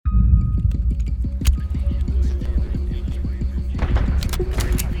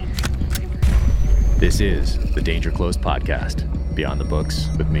This is the Danger Close podcast, Beyond the Books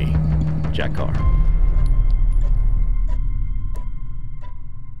with me, Jack Carr.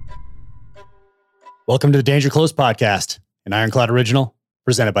 Welcome to the Danger Close podcast, an Ironclad original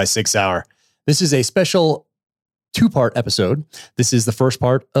presented by Sig Sauer. This is a special two-part episode. This is the first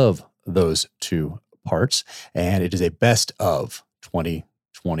part of those two parts, and it is a best of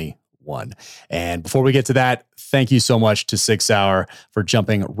 2021. And before we get to that, thank you so much to Sig Sauer for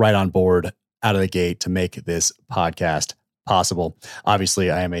jumping right on board out of the gate to make this podcast possible. Obviously,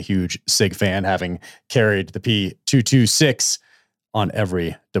 I am a huge Sig fan, having carried the P226 on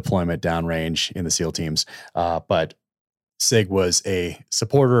every deployment downrange in the SEAL teams. But Sig was a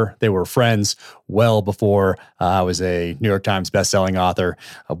supporter. They were friends well before I was a New York Times bestselling author,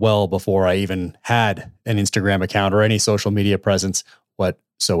 well before I even had an Instagram account or any social media presence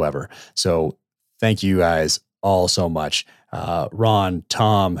whatsoever. So thank you guys all so much. Ron,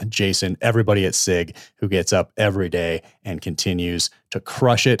 Tom, Jason, everybody at Sig who gets up every day and continues to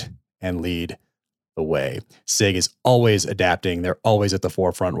crush it and lead the way. Sig is always adapting. They're always at the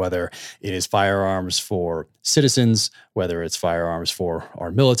forefront, whether it is firearms for citizens, whether it's firearms for our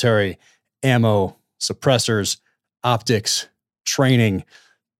military, ammo, suppressors, optics, training,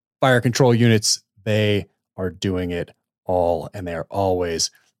 fire control units. They are doing it all, and they are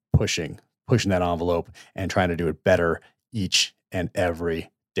always pushing that envelope and trying to do it better each and every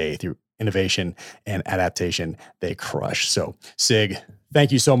day through innovation and adaptation. They crush. So Sig,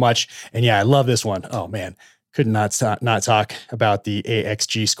 thank you so much. And yeah, I love this one. Oh man, could not talk about the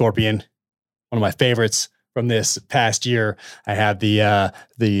AXG Scorpion, one of my favorites from this past year. I have the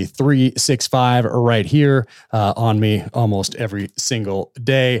 365 right here on me almost every single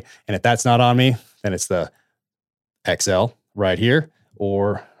day. And if that's not on me, then it's the XL right here,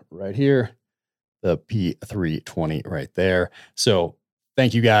 or right here, the P320 right there. So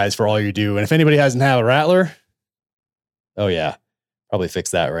thank you guys for all you do. And if anybody hasn't had a Rattler, oh yeah, probably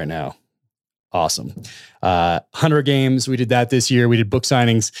fix that right now. Awesome. 100 games. We did that this year. We did book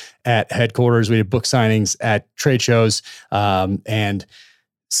signings at headquarters. We did book signings at trade shows. And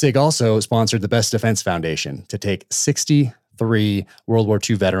Sig also sponsored the Best Defense Foundation to take 63 World War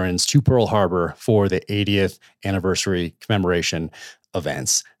II veterans to Pearl Harbor for the 80th anniversary commemoration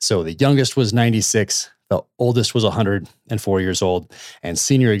events. So the youngest was 96. The oldest was 104 years old, and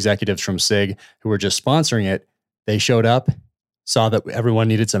senior executives from Sig who were just sponsoring it, they showed up, saw that everyone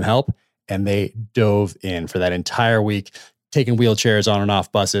needed some help, and they dove in for that entire week, taking wheelchairs on and off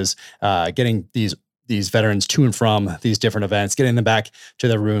buses, getting these veterans to and from these different events, getting them back to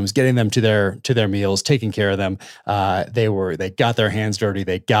their rooms, getting them to their meals, taking care of them. They got their hands dirty,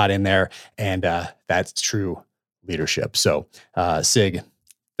 they got in there, and that's true leadership. So Sig,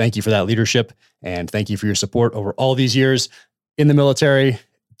 thank you for that leadership, and thank you for your support over all these years in the military,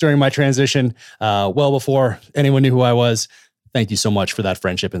 during my transition, well before anyone knew who I was. Thank you so much for that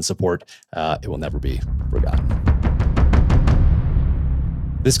friendship and support. It will never be forgotten.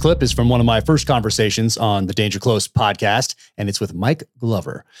 This clip is from one of my first conversations on the Danger Close podcast, and it's with Mike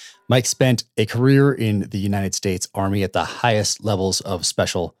Glover. Mike spent a career in the United States Army at the highest levels of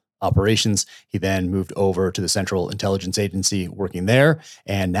special operations. He then moved over to the Central Intelligence Agency, working there,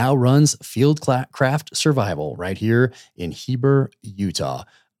 and now runs Fieldcraft Survival right here in Heber, Utah.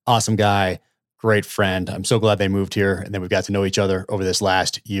 Awesome guy, great friend. I'm so glad they moved here, and then we've got to know each other over this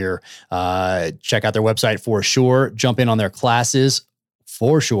last year. Check out their website for sure. Jump in on their classes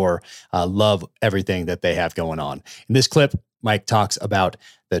for sure. Love everything that they have going on. In this clip, Mike talks about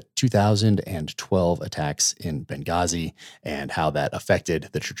the 2012 attacks in Benghazi and how that affected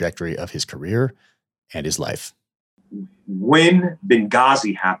the trajectory of his career and his life. When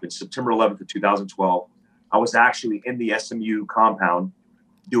Benghazi happened, September 11th of 2012, I was actually in the SMU compound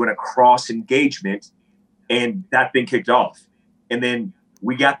doing a cross engagement, and that thing kicked off. And then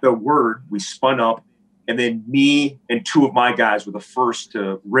we got the word, we spun up, and then me and two of my guys were the first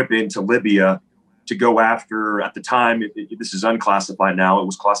to rip into Libya to go after, at the time, this is unclassified now, it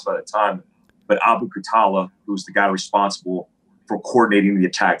was classified at the time, but Abu Khatala, who was the guy responsible for coordinating the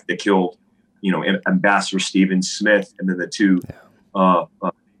attack that killed, Ambassador Stephen Smith, and then the two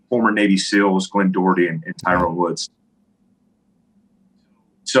former Navy SEALs, Glenn Doherty and Tyrone Woods.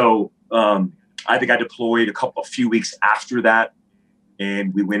 So I think I deployed a few weeks after that,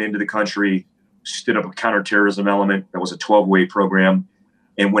 and we went into the country, stood up a counterterrorism element that was a 12-way program,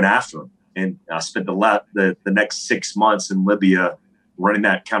 and went after them. And I spent the next 6 months in Libya running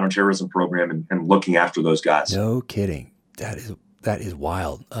that counterterrorism program and looking after those guys. No kidding. That is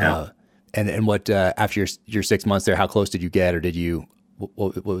wild. Yeah. And what after your 6 months there, how close did you get, or did you?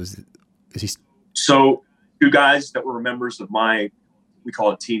 What was? Is he? So two guys that were members of we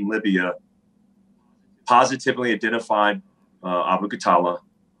call it Team Libya, positively identified Abu Khatala.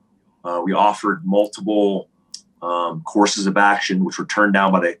 We offered multiple courses of action, which were turned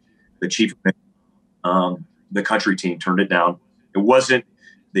down by the chief. The country team turned it down. It wasn't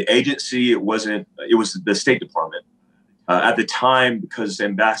the agency. It was the State Department. At the time, because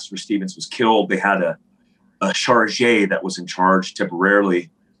Ambassador Stevens was killed, they had a charge that was in charge temporarily.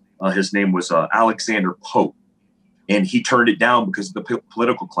 His name was Alexander Pope. And he turned it down because of the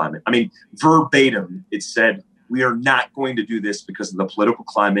political climate. I mean, verbatim, it said, we are not going to do this because of the political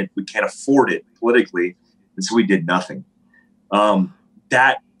climate. We can't afford it politically. And so we did nothing.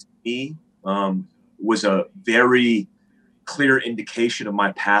 That, to me, was a very clear indication of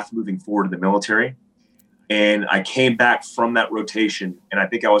my path moving forward in the military. And I came back from that rotation, and I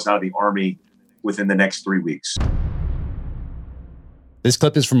think I was out of the Army within the next 3 weeks. This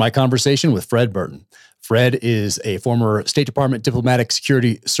clip is from my conversation with Fred Burton. Fred is a former State Department Diplomatic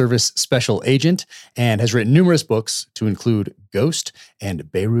Security Service Special Agent and has written numerous books to include Ghost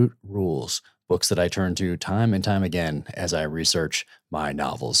and Beirut Rules, books that I turn to time and time again as I research my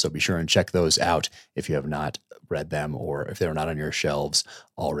novels. So be sure and check those out if you have not read them or if they're not on your shelves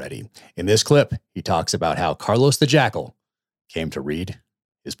already. In this clip, he talks about how Carlos the Jackal came to read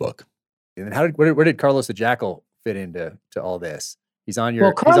his book. And where did Carlos the Jackal fit into all this? He's on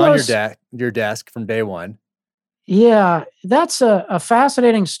your your desk from day one. Yeah, that's a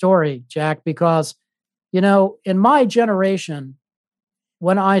fascinating story, Jack, because, in my generation,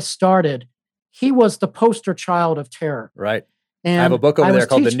 when I started, he was the poster child of terror. Right. And I have a book over there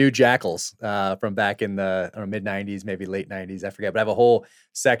called The New Jackals from back in the mid-90s, maybe late 90s. I forget. But I have a whole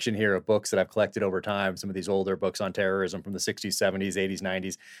section here of books that I've collected over time. Some of these older books on terrorism from the 60s, 70s, 80s,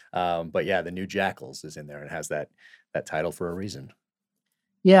 90s. But yeah, The New Jackals is in there and has that title for a reason.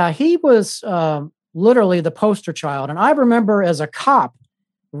 Yeah, he was literally the poster child. And I remember as a cop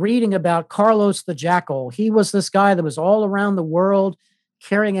reading about Carlos the Jackal. He was this guy that was all around the world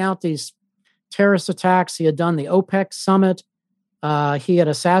carrying out these terrorist attacks. He had done the OPEC summit. He had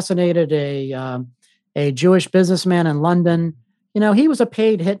assassinated a Jewish businessman in London. He was a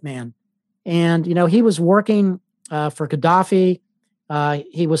paid hitman. And, he was working for Gaddafi.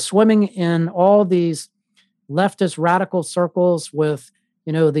 He was swimming in all these leftist radical circles with,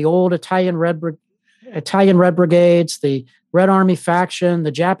 the old Italian Red Brigades, the Red Army faction,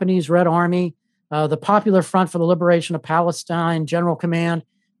 the Japanese Red Army, the Popular Front for the Liberation of Palestine, General Command.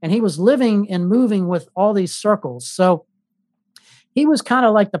 And he was living and moving with all these circles. So he was kind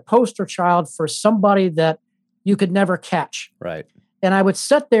of like the poster child for somebody that you could never catch. Right. And I would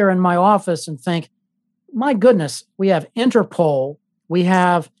sit there in my office and think, my goodness, we have Interpol, we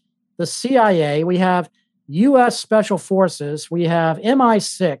have the CIA, we have U.S. Special Forces, we have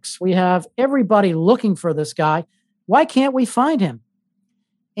MI6, we have everybody looking for this guy. Why can't we find him?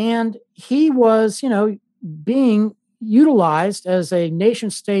 And he was, being utilized as a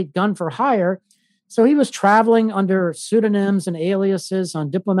nation-state gun for hire. So he was traveling under pseudonyms and aliases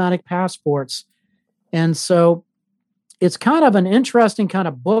on diplomatic passports. And so it's kind of an interesting kind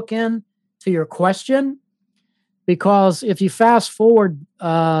of bookend to your question, because if you fast forward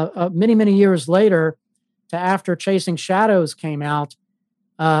many, many years later to after Chasing Shadows came out,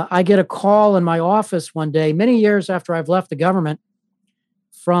 I get a call in my office one day, many years after I've left the government,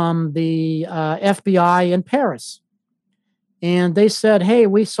 from the FBI in Paris. And they said, hey,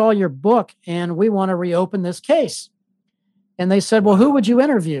 we saw your book and we want to reopen this case. And they said, well, who would you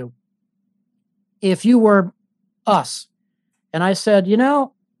interview if you were us? And I said,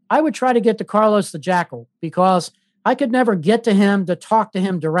 I would try to get to Carlos the Jackal because I could never get to him to talk to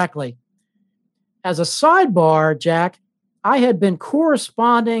him directly. As a sidebar, Jack, I had been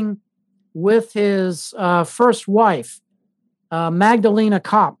corresponding with his first wife, Magdalena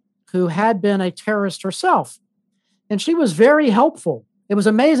Kopp, who had been a terrorist herself. And she was very helpful. It was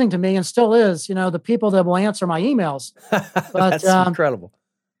amazing to me and still is, the people that will answer my emails. But, that's incredible.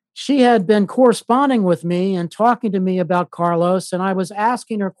 She had been corresponding with me and talking to me about Carlos, and I was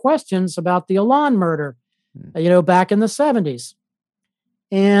asking her questions about the Alon murder, back in the 70s.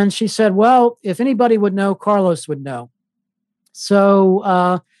 And she said, well, if anybody would know, Carlos would know.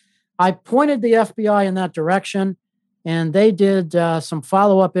 So I pointed the FBI in that direction, and they did some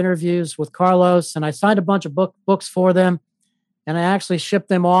follow-up interviews with Carlos, and I signed a bunch of books for them, and I actually shipped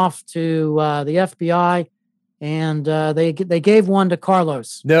them off to the FBI, and they gave one to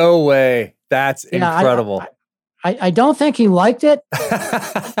Carlos. No way. That's incredible. I don't think he liked it,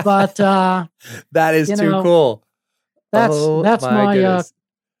 but that is too cool. That's my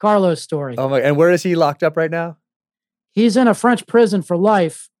Carlos story. Oh my! And where is he locked up right now? He's in a French prison for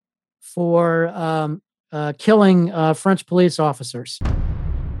life for killing French police officers.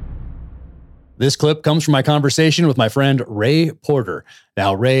 This clip comes from my conversation with my friend Ray Porter.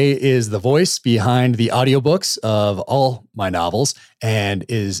 Now, Ray is the voice behind the audiobooks of all my novels and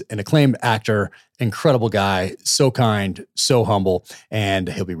is an acclaimed actor, incredible guy, so kind, so humble, and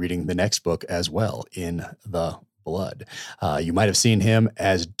he'll be reading the next book as well, In the Blood. You might have seen him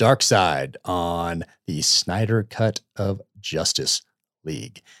as Darkseid on the Snyder Cut of Justice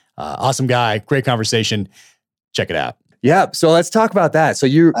League. Awesome guy, great conversation. Check it out. Yeah. So let's talk about that. So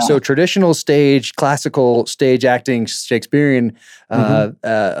so traditional stage, classical stage acting, Shakespearean,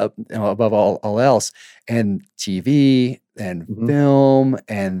 above all else, and TV and film.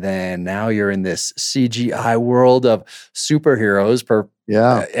 And then now you're in this CGI world of superheroes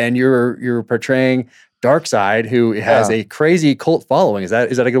and you're portraying Darkseid, who has a crazy cult following. Is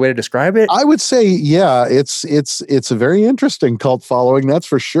that a good way to describe it? I would say, yeah, it's a very interesting cult following. That's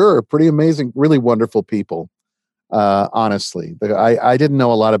for sure. Pretty amazing, really wonderful people. Honestly, I didn't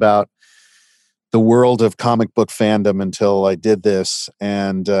know a lot about the world of comic book fandom until I did this,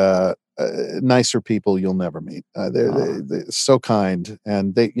 and nicer people you'll never meet. They're so kind,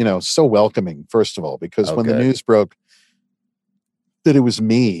 and they, so welcoming, first of all, because when the news broke that it was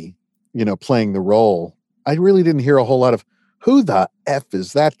me, playing the role, I really didn't hear a whole lot of who the F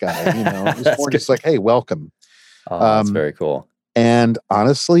is that guy? It was more just like, hey, welcome. Oh, that's very cool. And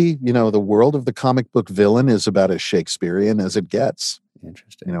honestly, the world of the comic book villain is about as Shakespearean as it gets.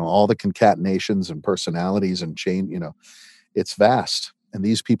 Interesting. All the concatenations and personalities and it's vast. And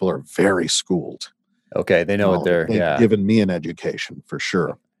these people are very schooled. Okay. They know what they've given me an education for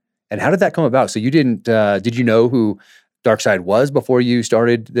sure. And how did that come about? So you did you know who Darkseid was before you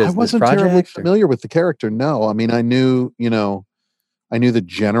started this project? I wasn't terribly familiar with the character. No. I mean, I knew the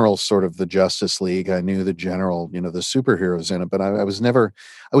general sort of the Justice League. I knew the general, the superheroes in it, but I was never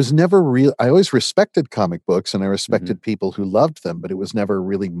real. I always respected comic books and I respected people who loved them, but it was never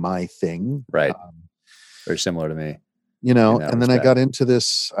really my thing. Right. Very similar to me. And then I got into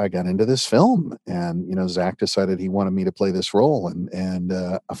this film and, Zach decided he wanted me to play this role.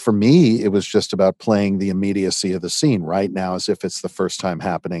 And for me, it was just about playing the immediacy of the scene right now, as if it's the first time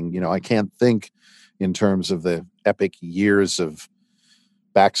happening. I can't think in terms of the epic years of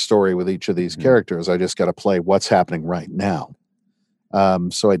backstory with each of these characters. I just got to play what's happening right now.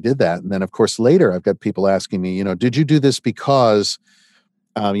 So I did that. And then of course, later I've got people asking me, did you do this because,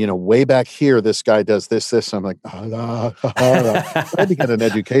 way back here, this guy does this. I'm like, I had to get an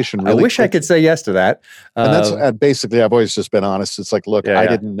education. Really I wish I could say yes to that. And that's basically, I've always just been honest. It's like, look, I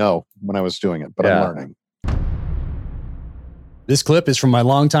didn't know when I was doing it, but I'm learning. This clip is from my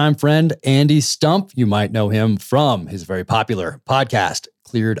longtime friend, Andy Stump. You might know him from his very popular podcast,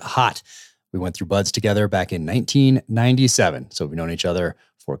 Cleared Hot. We went through buds together back in 1997, so we've known each other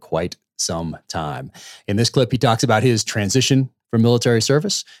for quite some time. In this clip, he talks about his transition from military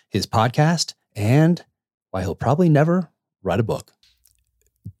service, his podcast, and why he'll probably never write a book.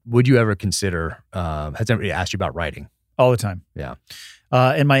 Would you ever consider, has anybody asked you about writing? All the time. Yeah.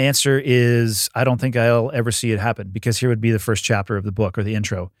 And my answer is, I don't think I'll ever see it happen, because here would be the first chapter of the book or the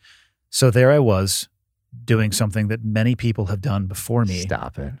intro. So there I was doing something that many people have done before me.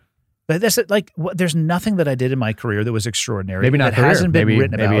 Stop it. But that's there's nothing that I did in my career that was extraordinary. Maybe not that hasn't been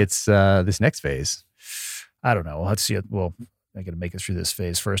written about. Maybe it's this next phase. I don't know. Let's see it. Well, I got to make it through this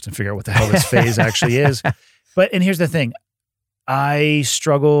phase first and figure out what the hell this phase actually is. And here's the thing. I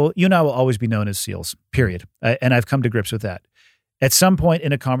struggle. You and I will always be known as SEALs, period. And I've come to grips with that. At some point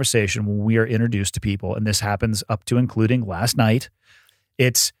in a conversation, when we are introduced to people, and this happens up to including last night,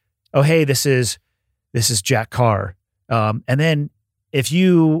 it's, oh, hey, this is Jack Carr. And then if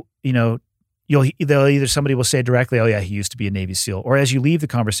somebody will say directly, oh yeah, he used to be a Navy SEAL. Or as you leave the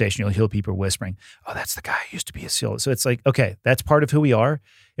conversation, you'll hear people whispering, oh, that's the guy who used to be a SEAL. So it's like, okay, that's part of who we are.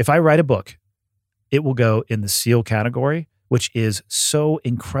 If I write a book, it will go in the SEAL category, which is so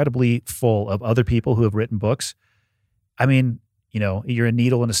incredibly full of other people who have written books. I mean, you're a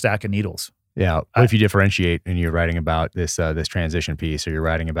needle in a stack of needles. Yeah. What if you differentiate and you're writing about this transition piece, or you're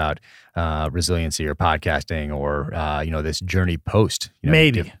writing about resiliency or podcasting, or this journey post?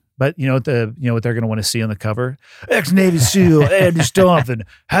 Maybe. But what they're going to want to see on the cover? Ex-Navy SEAL Andy Stump, and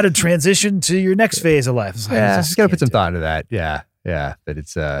how to transition to your next phase of life. Just got to put some thought into that. Yeah. But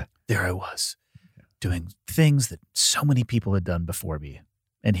it's there I was doing things that so many people had done before me.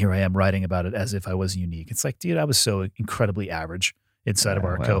 And here I am writing about it as if I was unique. It's like, dude, I was so incredibly average inside of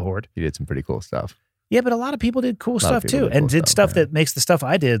our cohort. You did some pretty cool stuff. Yeah, but a lot of people did cool stuff too, and did stuff that makes the stuff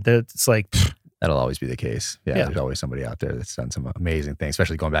I did that's like, that'll always be the case. Yeah, there's always somebody out there that's done some amazing things,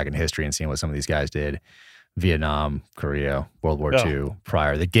 especially going back in history and seeing what some of these guys did. Vietnam, Korea, World War II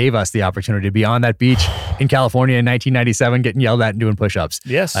prior that gave us the opportunity to be on that beach in California in 1997, getting yelled at and doing push-ups.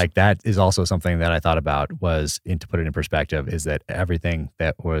 Yes. Like that is also something that I thought about to put it in perspective, is that everything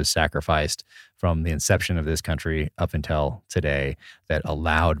that was sacrificed from the inception of this country up until today that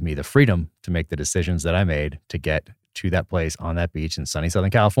allowed me the freedom to make the decisions that I made to get to that place on that beach in sunny Southern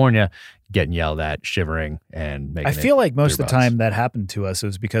California, getting yelled at, shivering, and making I feel like most of the time that happened to us, it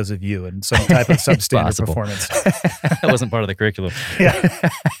was because of you and some type of substandard performance. That wasn't part of the curriculum. Yeah.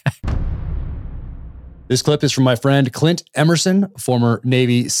 This clip is from my friend Clint Emerson, former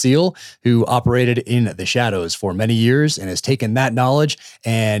Navy SEAL, who operated in the shadows for many years and has taken that knowledge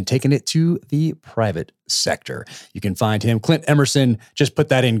and taken it to the private sector. You can find him, Clint Emerson, just put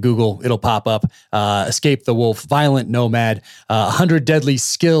that in Google, it'll pop up. Escape the Wolf, Violent Nomad, 100 Deadly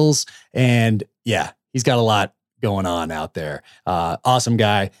Skills, and yeah, he's got a lot going on out there. Awesome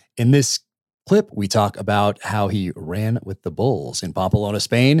guy. In this clip, we talk about how he ran with the bulls in Pamplona,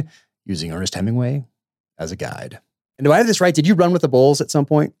 Spain, using Ernest Hemingway as a guide. And do I have this right? Did you run with the bulls at some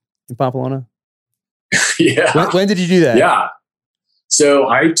point in Pamplona? Yeah. When did you do that? Yeah. So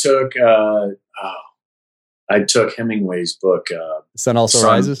I took Hemingway's book, Sun Also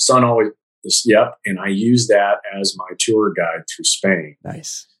Rises? Sun Always, yep. And I used that as my tour guide through Spain.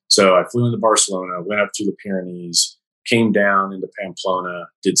 Nice. So I flew into Barcelona, went up through the Pyrenees, came down into Pamplona,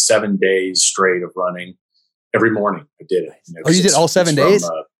 did 7 days straight of running. Every morning I did it. You know, you did all 7 days?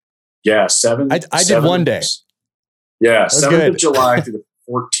 Yeah, 7. I did 1 day. Yeah, 7th of July through the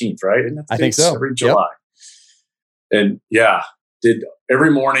 14th, right? Isn't that the I think so. Every July. Yep. And yeah, did every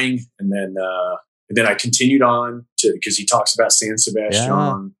morning. And then I continued on to, because he talks about San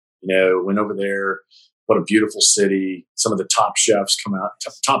Sebastian, you know, went over there. What a beautiful city. Some of the top chefs come out,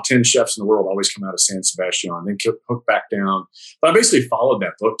 top 10 chefs in the world always come out of San Sebastian, then hook back down. But I basically followed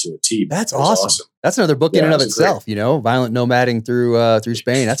that book to a T. That's awesome. That's another book in and of itself, you know, violent nomading through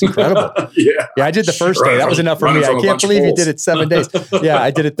Spain. That's incredible. Yeah, I did the first day. That was enough for me. I can't believe you did it 7 days. Yeah,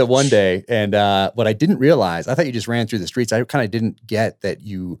 I did it the 1 day. And what I didn't realize, I thought you just ran through the streets. I kind of didn't get that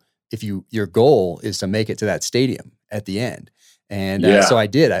your goal is to make it to that stadium at the end. And so I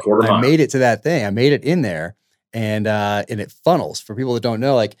did. I made it to that thing. I made it in there, and it funnels for people that don't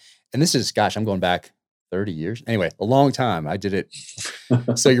know. Like, and this is, gosh, I'm going back 30 years. Anyway, a long time. I did it.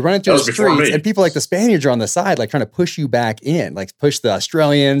 So you're running through the streets, and people like the Spaniards are on the side, like trying to push you back in, like push the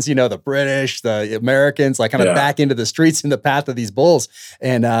Australians, you know, the British, the Americans, like kind of back into the streets in the path of these bulls.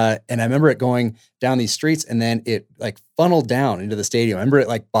 And I remember it going down these streets, and then it like funneled down into the stadium. I remember it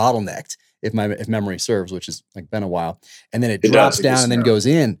like bottlenecked, if memory serves, which has like been a while. And then it drops down and then goes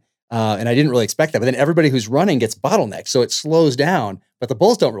in. And I didn't really expect that. But then everybody who's running gets bottlenecked. So it slows down, but the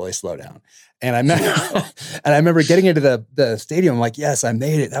bulls don't really slow down. And I remember getting into the stadium. I'm like, yes, I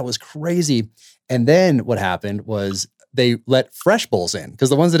made it. That was crazy. And then what happened was they let fresh bulls in, because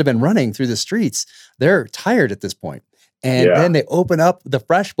the ones that have been running through the streets, they're tired at this point. And then they open up the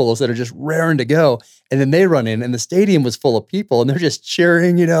fresh bulls that are just raring to go. And then they run in, and the stadium was full of people, and they're just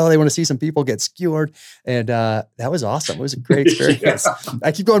cheering, you know, they want to see some people get skewered. And that was awesome. It was a great experience.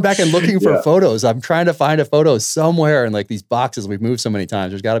 I keep going back and looking for photos. I'm trying to find a photo somewhere in like these boxes we've moved so many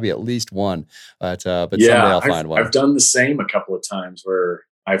times. There's got to be at least one, but someday I'll find one. I've done the same a couple of times where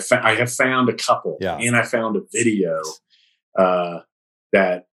I have found a couple, and I found a video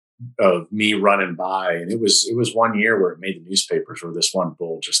that of me running by, and it was 1 year where it made the newspapers, where this one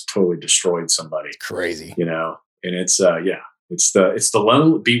bull just totally destroyed somebody. Crazy, you know. And it's the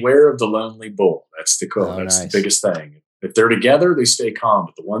lonely, beware of the lonely bull. That's the quote. That's the biggest thing. If they're together, they stay calm,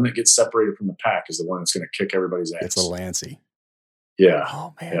 but the one that gets separated from the pack is the one that's going to kick everybody's ass. It's a Lancey. Yeah.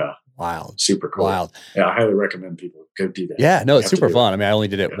 Oh man. Yeah. Wild. Super cool. Wild. Yeah, I highly recommend people go do that. Yeah, no, it's super fun. I mean, I only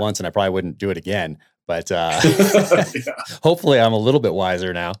did it once, and I probably wouldn't do it again. But hopefully I'm a little bit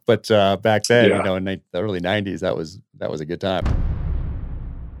wiser now. But back then, you know, in the early 90s, that was a good time.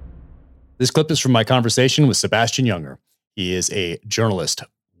 This clip is from my conversation with Sebastian Junger. He is a journalist,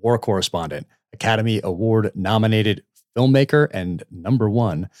 war correspondent, Academy Award nominated filmmaker, and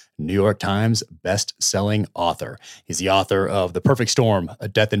 #1 New York Times best-selling author. He's the author of The Perfect Storm, A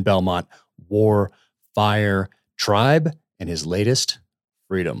Death in Belmont, War, Fire, Tribe, and his latest,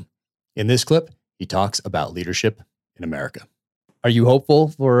 Freedom. In this clip, he talks about leadership in America. Are you hopeful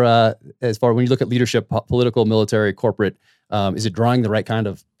for, as far when you look at leadership, political, military, corporate, is it drawing the right kind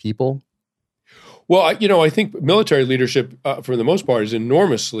of people? Well, I think military leadership, for the most part, is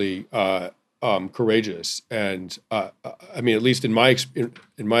enormously courageous, and I mean, at least in my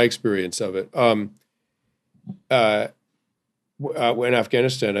experience of it, in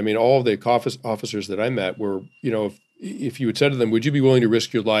Afghanistan, I mean, all of the officers that I met were, you know, if you had said to them, "Would you be willing to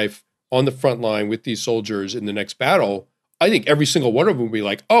risk your life on the front line with these soldiers in the next battle, I think every single one of them will be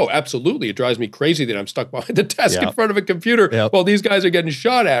like, oh, absolutely. It drives me crazy that I'm stuck behind the desk in front of a computer while these guys are getting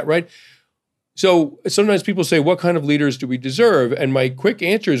shot at, right? So sometimes people say, what kind of leaders do we deserve? And my quick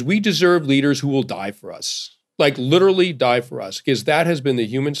answer is we deserve leaders who will die for us, like literally die for us, because that has been the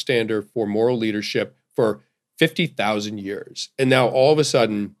human standard for moral leadership for 50,000 years. And now all of a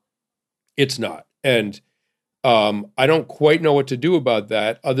sudden, it's not. And I don't quite know what to do about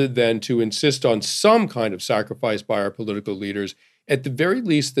that other than to insist on some kind of sacrifice by our political leaders, at the very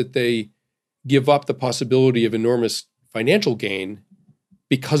least that they give up the possibility of enormous financial gain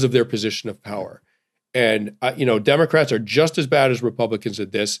because of their position of power. And, Democrats are just as bad as Republicans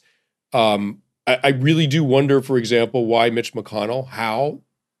at this. I really do wonder, for example, why Mitch McConnell, how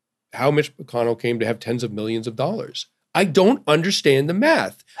Mitch McConnell came to have tens of millions of dollars. I don't understand the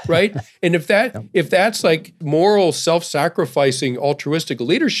math, right? And if that's like moral, self-sacrificing, altruistic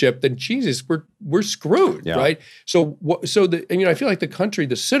leadership, then Jesus, we're screwed, right? So I feel like the country,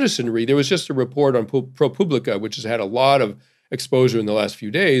 the citizenry. There was just a report on ProPublica, which has had a lot of exposure in the last few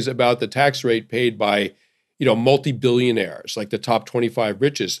days about the tax rate paid by, multi-billionaires, like the top 25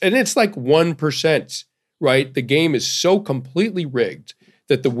 richest, and it's like 1%, right? The game is so completely rigged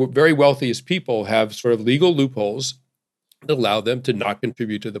that the very wealthiest people have sort of legal loopholes that allow them to not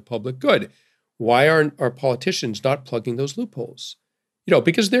contribute to the public good. Why aren't our politicians not plugging those loopholes?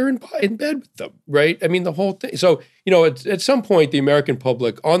 Because they're in bed with them, right? I mean, the whole thing. So, at some point, the American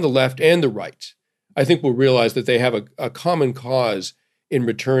public on the left and the right, I think will realize that they have a common cause in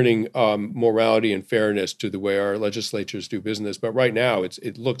returning morality and fairness to the way our legislatures do business. But right now,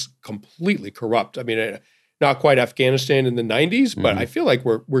 it looks completely corrupt. I mean, not quite Afghanistan in the 90s, but I feel like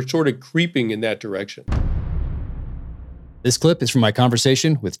we're sort of creeping in that direction. This clip is from my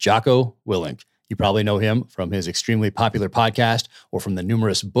conversation with Jocko Willink. You probably know him from his extremely popular podcast or from the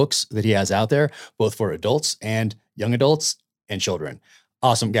numerous books that he has out there, both for adults and young adults and children.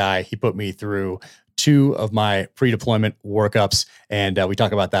 Awesome guy. He put me through 2 of my pre-deployment workups, and we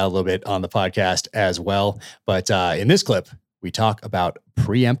talk about that a little bit on the podcast as well. But in this clip, we talk about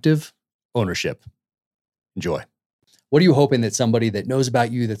preemptive ownership. Enjoy. What are you hoping that somebody that knows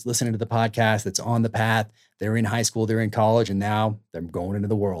about you, that's listening to the podcast, that's on the path, they're in high school, they're in college, and now they're going into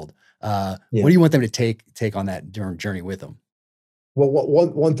the world. What do you want them to take on that journey with them? Well,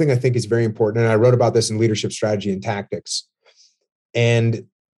 one thing I think is very important, and I wrote about this in Leadership Strategy and Tactics, and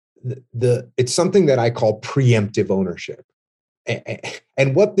it's something that I call preemptive ownership.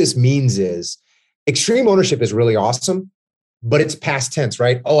 And what this means is extreme ownership is really awesome, but it's past tense,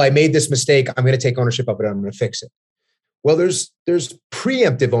 right? Oh, I made this mistake. I'm going to take ownership of it. I'm going to fix it. Well, there's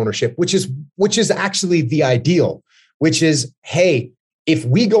preemptive ownership, which is actually the ideal, which is, hey, if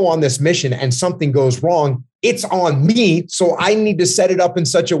we go on this mission and something goes wrong, it's on me. So I need to set it up in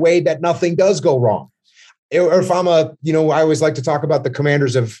such a way that nothing does go wrong. Or if I'm I always like to talk about the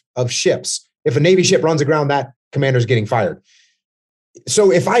commanders of ships. If a Navy ship runs aground, that commander's getting fired.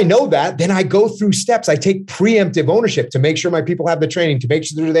 So if I know that, then I go through steps. I take preemptive ownership to make sure my people have the training, to make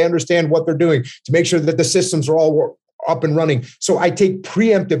sure that they understand what they're doing, to make sure that the systems are all up and running. So I take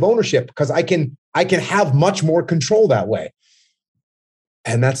preemptive ownership because I can have much more control that way.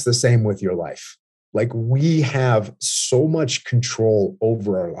 And that's the same with your life. Like, we have so much control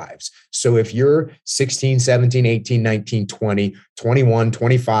over our lives. So if you're 16, 17, 18, 19, 20, 21,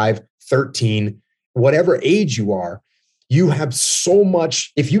 25, 13, whatever age you are, you have so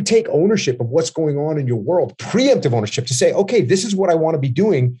much. If you take ownership of what's going on in your world, preemptive ownership to say, okay, this is what I want to be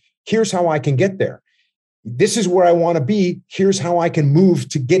doing. Here's how I can get there. This is where I want to be. Here's how I can move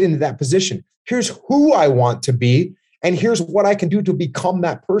to get into that position. Here's who I want to be. And here's what I can do to become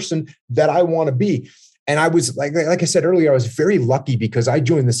that person that I want to be. And I was, like I said earlier, I was very lucky because I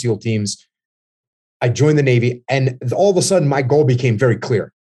joined the SEAL teams. I joined the Navy, and all of a sudden my goal became very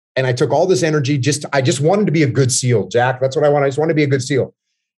clear. And I took all this energy, I just wanted to be a good SEAL, Jack. That's what I want. I just want to be a good SEAL.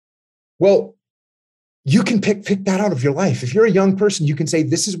 Well, you can pick that out of your life. If you're a young person, you can say,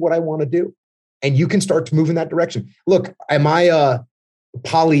 this is what I want to do. And you can start to move in that direction. Look, am I a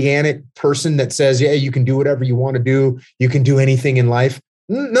Pollyannic person that says, yeah, you can do whatever you want to do. You can do anything in life?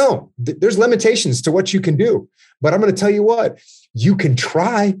 No, there's limitations to what you can do. But I'm going to tell you what, you can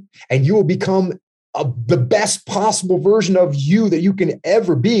try, and you will become the best possible version of you that you can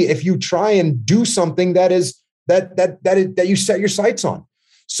ever be if you try and do something that you set your sights on.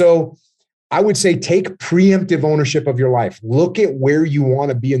 So I would say take preemptive ownership of your life. Look at where you want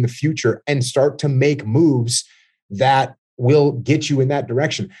to be in the future and start to make moves that will get you in that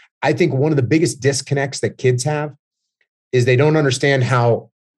direction. I think one of the biggest disconnects that kids have is they don't understand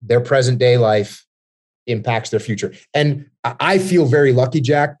how their present day life impacts their future. And I feel very lucky,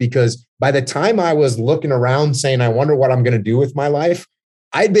 Jack, because by the time I was looking around saying, I wonder what I'm going to do with my life,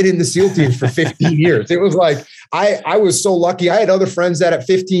 I'd been in the SEAL teams for 15 years. It was like, I was so lucky. I had other friends that at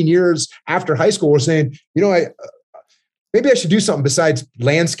 15 years after high school were saying, maybe I should do something besides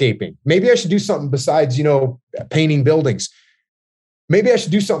landscaping. Maybe I should do something besides, painting buildings. Maybe I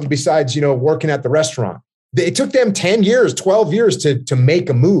should do something besides, working at the restaurant. It took them 10 years, 12 years to make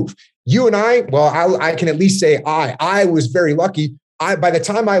a move. You and I can at least say I was very lucky. By the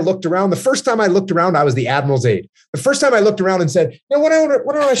time I looked around, the first time I looked around, I was the admiral's aide. The first time I looked around and said, what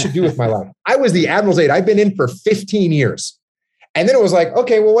I should do with my life? I was the admiral's aide. I've been in for 15 years. And then it was like,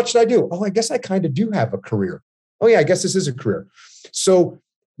 okay, well, what should I do? Oh, I guess I kind of do have a career. Oh yeah, I guess this is a career. So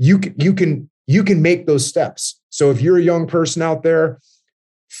you can make those steps. So if you're a young person out there,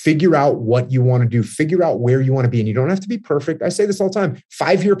 figure out what you want to do, figure out where you want to be. And you don't have to be perfect. I say this all the time,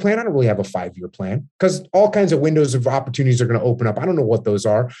 5-year plan. I don't really have a 5-year plan because all kinds of windows of opportunities are going to open up. I don't know what those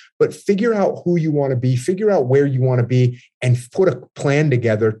are, but figure out who you want to be, figure out where you want to be, and put a plan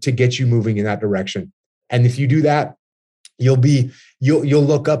together to get you moving in that direction. And if you do that, you'll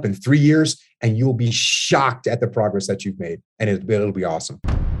look up in 3 years and you'll be shocked at the progress that you've made. And it'll be awesome.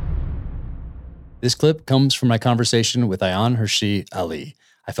 This clip comes from my conversation with Ayaan Hirsi Ali.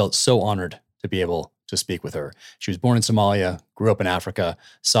 I felt so honored to be able to speak with her. She was born in Somalia, grew up in Africa,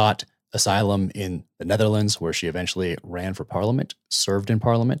 sought asylum in the Netherlands, where she eventually ran for parliament, served in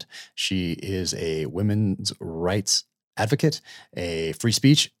parliament. She is a women's rights advocate, a free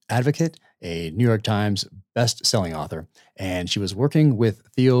speech advocate, a New York Times best-selling author, and she was working with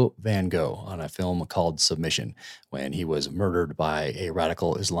Theo Van Gogh on a film called Submission when he was murdered by a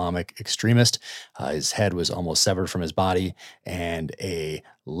radical Islamic extremist. His head was almost severed from his body, and a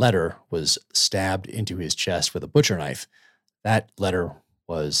letter was stabbed into his chest with a butcher knife. That letter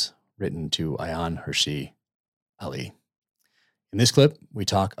was written to Ayaan Hirsi Ali. In this clip, we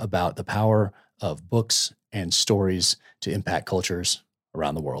talk about the power of books and stories to impact cultures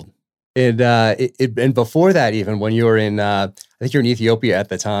around the world. And before that, even when you were in, I think you're in Ethiopia at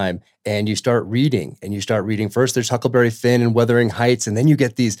the time, and you start reading. First, there's Huckleberry Finn and Wuthering Heights, and then you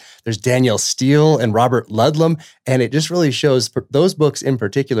get there's Danielle Steele and Robert Ludlum, and it just really shows those books in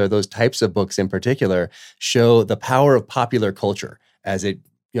particular, those types of books in particular, show the power of popular culture as it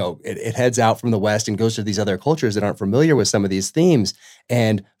heads out from the West and goes to these other cultures that aren't familiar with some of these themes.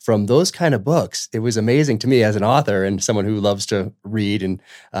 And from those kind of books, it was amazing to me as an author and someone who loves to read. And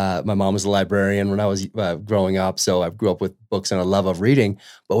my mom was a librarian when I was growing up, so I grew up with books and a love of reading.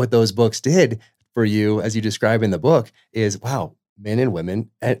 But what those books did for you, as you describe in the book, is, wow, men and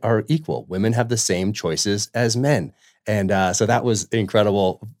women are equal. Women have the same choices as men. And so that was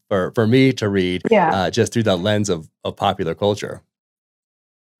incredible for me to read just through the lens of popular culture.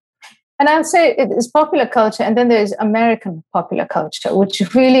 And I'd say it is popular culture, and then there's American popular culture, which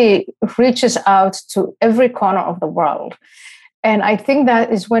really reaches out to every corner of the world. And I think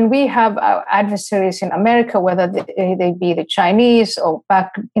that is when we have our adversaries in America, whether they be the Chinese or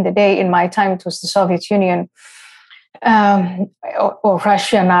back in the day, in my time, it was the Soviet Union, or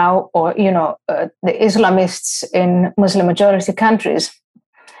Russia now, or, the Islamists in Muslim majority countries.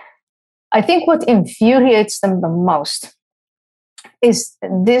 I think what infuriates them the most is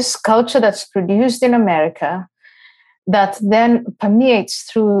this culture that's produced in America that then permeates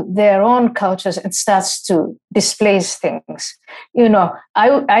through their own cultures and starts to displace things.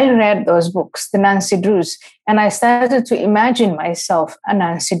 I read those books, the Nancy Drews, and I started to imagine myself a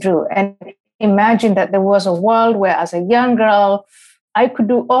Nancy Drew and imagine that there was a world where, as a young girl, I could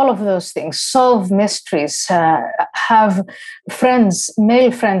do all of those things, solve mysteries, have friends,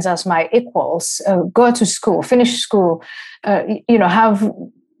 male friends as my equals, go to school, finish school, be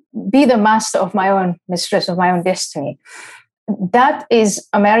the master of my own mistress, of my own destiny. That is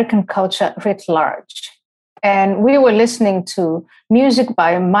American culture writ large. And we were listening to music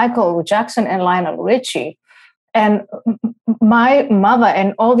by Michael Jackson and Lionel Richie. And my mother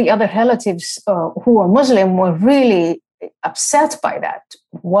and all the other relatives who were Muslim were really upset by that,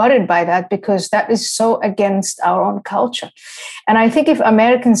 worried by that, because that is so against our own culture. And I think if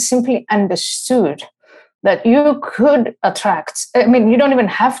Americans simply understood that you could attract, you don't even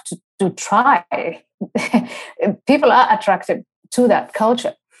have to try. People are attracted to that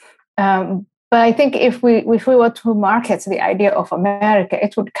culture. But I think if we were to market the idea of America,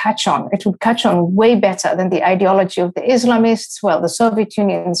 it would catch on. It would catch on way better than the ideology of the Islamists. Well, the Soviet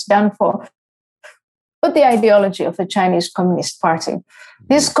Union's done for. But the ideology of the Chinese Communist Party.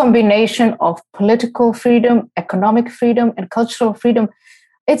 This combination of political freedom, economic freedom, and cultural freedom,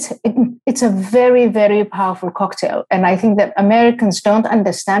 it's a very, very powerful cocktail. And I think that Americans don't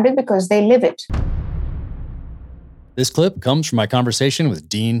understand it because they live it. This clip comes from my conversation with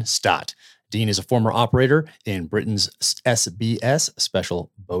Dean Stott. Dean is a former operator in Britain's SBS,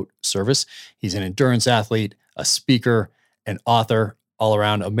 Special Boat Service. He's an endurance athlete, a speaker, an author, all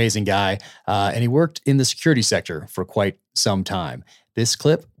around amazing guy. And he worked in the security sector for quite some time. This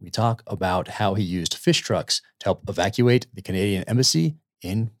clip, we talk about how he used fish trucks to help evacuate the Canadian embassy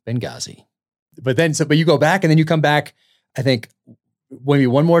in Benghazi. But you go back and then you come back, I think, maybe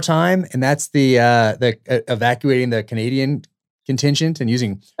one more time, and that's the evacuating the Canadian contingent and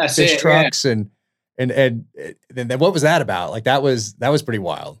using fish trucks and then what was that about? Like that was pretty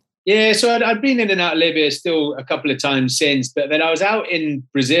wild. Yeah, so I'd been in and out of Libya still a couple of times since, but then I was out in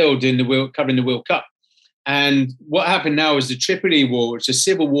Brazil covering the World Cup. And what happened now is the Tripoli War, which is a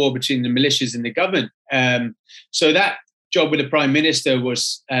civil war between the militias and the government. So that job with the Prime Minister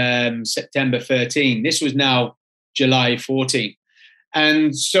was September 13. This was now July 14.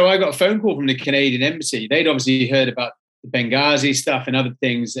 And so I got a phone call from the Canadian embassy. They'd obviously heard about the Benghazi stuff and other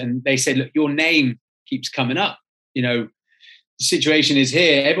things. And they said, look, your name keeps coming up. You know, the situation is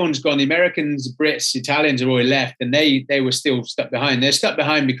here. Everyone's gone. The Americans, the Brits, Italians are already left. And they were still stuck behind. They're stuck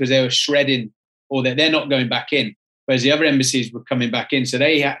behind because they were shredding, or they're not going back in. Whereas the other embassies were coming back in. So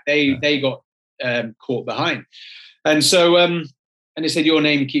they got caught behind. And so, and they said, your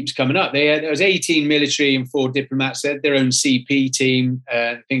name keeps coming up. There was 18 military and 4 diplomats. They had their own CP team,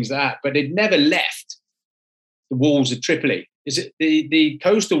 things like that. But they'd never left the walls of Tripoli. The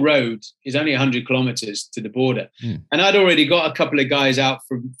coastal road is only 100 kilometers to the border. And I'd already got a couple of guys out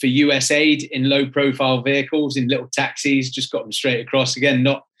for USAID in low-profile vehicles, in little taxis, just got them straight across. Again,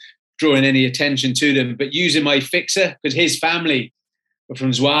 not drawing any attention to them, but using my fixer, because his family were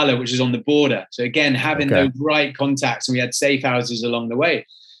from Zouala, which is on the border. So again, having those right contacts, and we had safe houses along the way.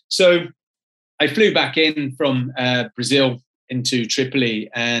 So I flew back in from Brazil into Tripoli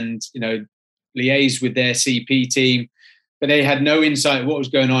and, liaised with their CP team, but they had no insight of what was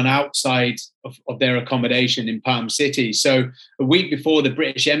going on outside of their accommodation in Palm City. So a week before, the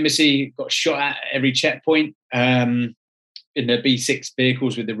British embassy got shot at every checkpoint in the B6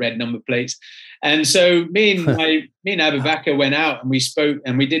 vehicles with the red number plates. And so me and Abu Bakr went out and we spoke,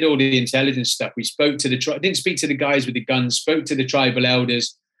 and we did all the intelligence stuff. We spoke to didn't speak to the guys with the guns, spoke to the tribal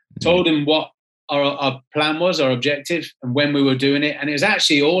elders, told them what our plan was, our objective, and when we were doing it. And it was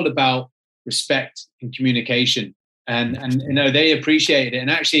actually all about respect and communication. And they appreciated it.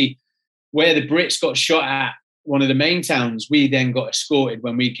 And actually, where the Brits got shot at, one of the main towns, we then got escorted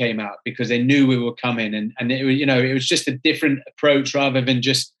when we came out because they knew we were coming. And it was, it was just a different approach rather than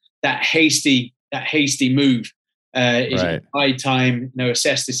just that hasty move. It's high time,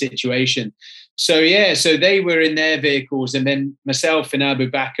 assess the situation. So so they were in their vehicles, and then myself and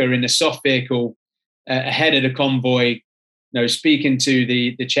Abu Bakr in a soft vehicle ahead of the convoy, speaking to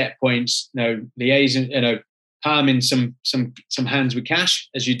the checkpoints, liaison, palming some hands with cash,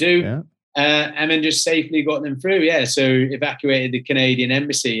 as you do. Yeah. And then just safely got them through. Yeah. So evacuated the Canadian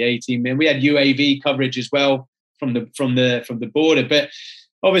embassy, 18 men. We had UAV coverage as well from the border, but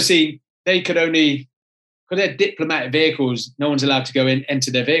obviously they could only, because they're diplomatic vehicles, no one's allowed to go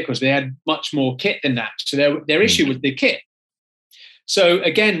enter their vehicles. They had much more kit than that. So their issue was the kit. So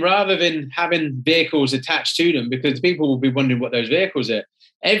again, rather than having vehicles attached to them, because people will be wondering what those vehicles are.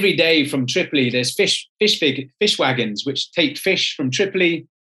 Every day from Tripoli, there's fish wagons, which take fish from Tripoli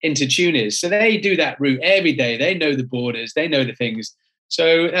into Tunis. So they do that route every day. They know the borders, they know the things.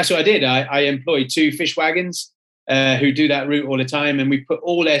 So that's what I did. I employed 2 fish wagons who do that route all the time. And we put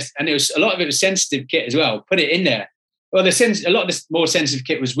all this, and a lot of it was sensitive kit as well, put it in there. Well, a lot of this more sensitive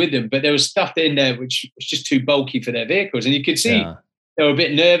kit was with them, but there was stuff in there which was just too bulky for their vehicles. And you could see they were a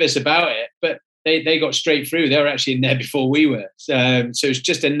bit nervous about it, but they got straight through. They were actually in there before we were. So it's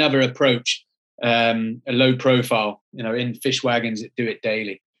just another approach, a low profile, in fish wagons that do it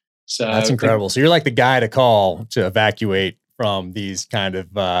daily. So that's incredible. So you're like the guy to call to evacuate from these kind of,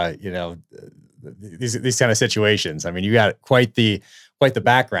 these kind of situations. I mean, you got quite the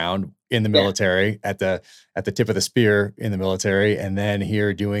background in the military, at the tip of the spear in the military, and then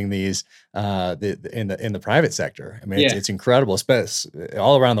here doing these in the private sector. I mean, it's incredible, especially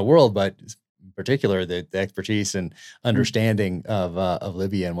all around the world, but in particular, the expertise and understanding of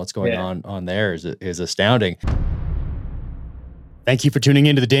Libya and what's going on there is astounding. Thank you for tuning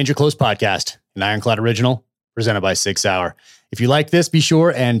into the Danger Close podcast, an Ironclad original presented by 6 Hour. If you like this, be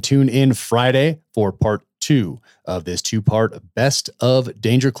sure and tune in Friday for part 2 of this 2-part Best of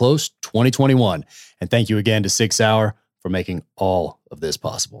Danger Close 2021. And thank you again to 6 Hour for making all of this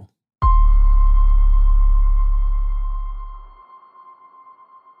possible.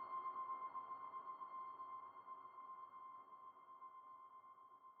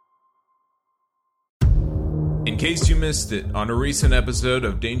 case you missed it, on a recent episode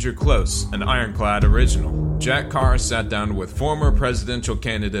of Danger Close, an Ironclad original, Jack Carr sat down with former presidential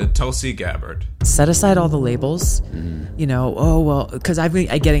candidate Tulsi Gabbard. Set aside all the labels, you know, oh, well, because I've been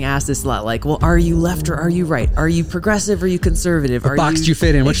getting asked this a lot, like, well, are you left or are you right? Are you progressive or are you conservative? What box do you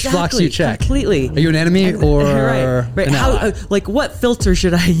fit in? Which box do you check? Completely. Are you an enemy or right. an ally? Like, what filter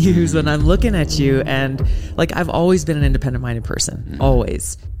should I use when I'm looking at you? And like, I've always been an independent-minded person,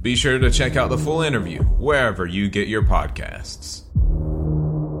 always. Be sure to check out the full interview wherever you get your podcasts.